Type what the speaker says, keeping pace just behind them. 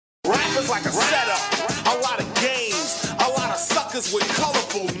is like a setup. A lot of games, a lot of suckers with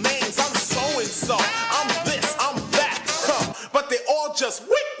colorful names. I'm so and so, I'm this, I'm that, but they all just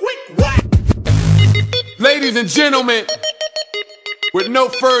wick, whack. Ladies and gentlemen, with no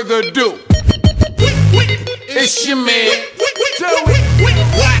further ado, it's your man.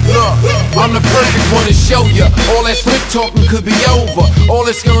 Look, I'm the perfect one to show ya. All that slick talking could be over. All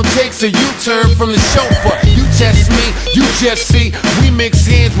it's gonna take's a U-turn from the chauffeur. You test me, you just see. We mix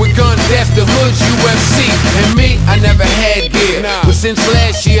hands with guns, that's the hood's UFC. And me, I never had gear, but since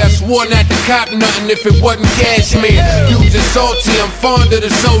last year I swore not to cop nothing if it wasn't cashmere. Dudes are salty, I'm fond of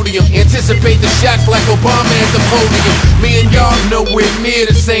the sodium. Anticipate the shots like Obama at the podium. Me and y'all nowhere near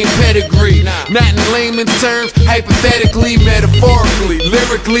the same pedigree. Not in layman's terms, hypothetically, metaphorically,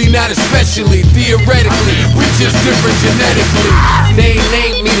 lyrically, not especially, theoretically. We just different genetically. They ain't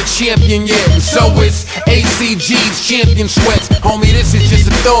named me the champion yet, and so it's ACG's champion sweats. Homie, this is just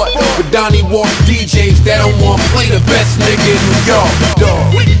a thought, but Donnie Walsh DJs that don't want to play the best nigga in New York,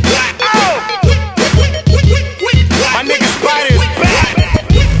 dog. My nigga Spider is back.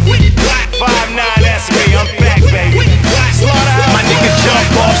 5'9", that's me, I'm back, baby. Slaughterhouse. My nigga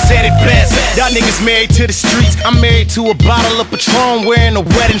Jump Off said it best. Y'all niggas married to the streets. I'm married to a bottle of Patron wearing a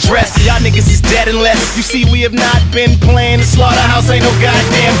wedding dress. Y'all niggas is dead unless you see we have not been playing. The Slaughterhouse ain't no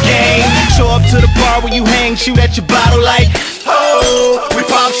goddamn game. Show up to the bar where you hang, shoot at your bottle like, oh, we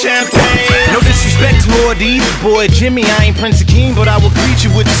pop champagne. No disrespect toward these boy Jimmy, I ain't Prince Akeem, but I will greet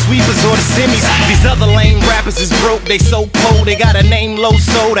you with the sweepers or the semis. These other lame rappers is broke, they so poor, they got a name low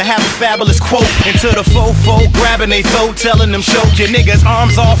so to have a fabulous quote. Into the fofo grabbing they throat, telling them choke. Your niggas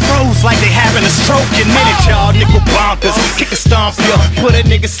arms all froze like they having a stroke. Your minute y'all nickel bonkers, kick a stomp ya, put a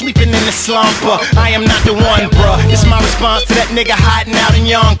nigga sleeping in the slumper. I am not the one, bruh. It's my response to that nigga hiding out in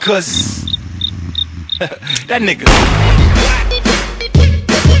Yonkers. That nigga.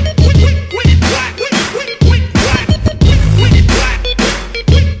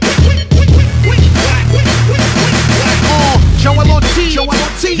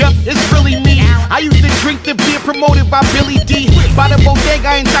 Yup, it's really me. I used to drink the beer promoted by Billy D. By the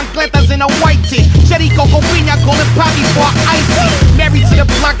bodega in chancletas in a white tee. Cherry coco piña, call it poppy for icy. Married to the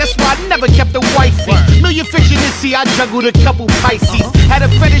block, that's why I never kept a wifey. Million fish in the sea, I juggled a couple Pisces. Had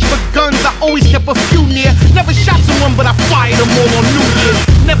a fetish for guns, I always kept a few near. Never shot someone, but I fired them all on New Year's.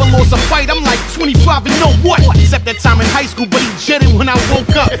 Never lost a fight, I'm like 25 and know what? Except that time in high school, but he jetted when I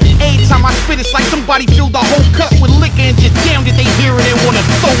woke up. Every time I spit, it's like somebody filled the whole cup with liquor and just damn did they hear it and wanna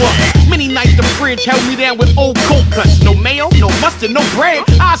throw up. Many nights the fridge held me down with old cold cuts. No mayo, no mustard, no bread.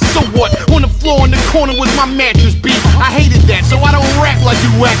 So what? On the floor in the corner was my mattress beat. I hated that, so I don't rap like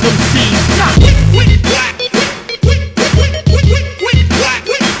you whack MCs. Nah.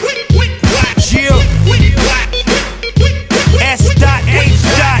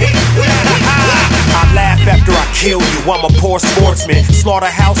 I laugh after I kill you, I'm a poor sportsman.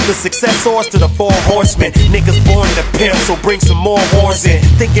 Slaughterhouse, the success source to the 4 horsemen. Niggas born to pimp, so bring some more horns in.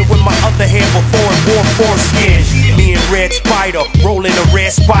 Thinking with my other hand before it wore foreskin. Me and Red Spider, rolling a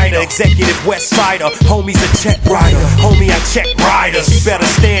red spider. Executive West Sider, homie's a check rider. Homie, I check riders. You better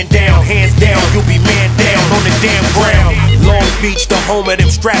stand down, hands down, you'll be man down on the damn ground. Long Beach, the home of them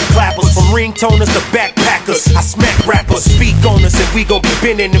strap clappers. From ringtoners to backpackers, I smack rappers, speak on us, and we gon' be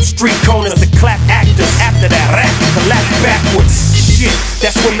bending them street corners to clap actors. After that, rap collapse backwards. Shit,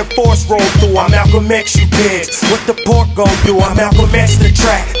 that's when the force roll through. I'm Malcolm X, you pigs. What the pork gon' do? I'm Malcolm X the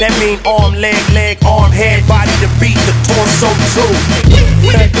track. That mean arm, leg, arm, head, body to beat the torso too.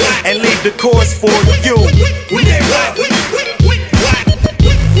 And leave the chorus for you.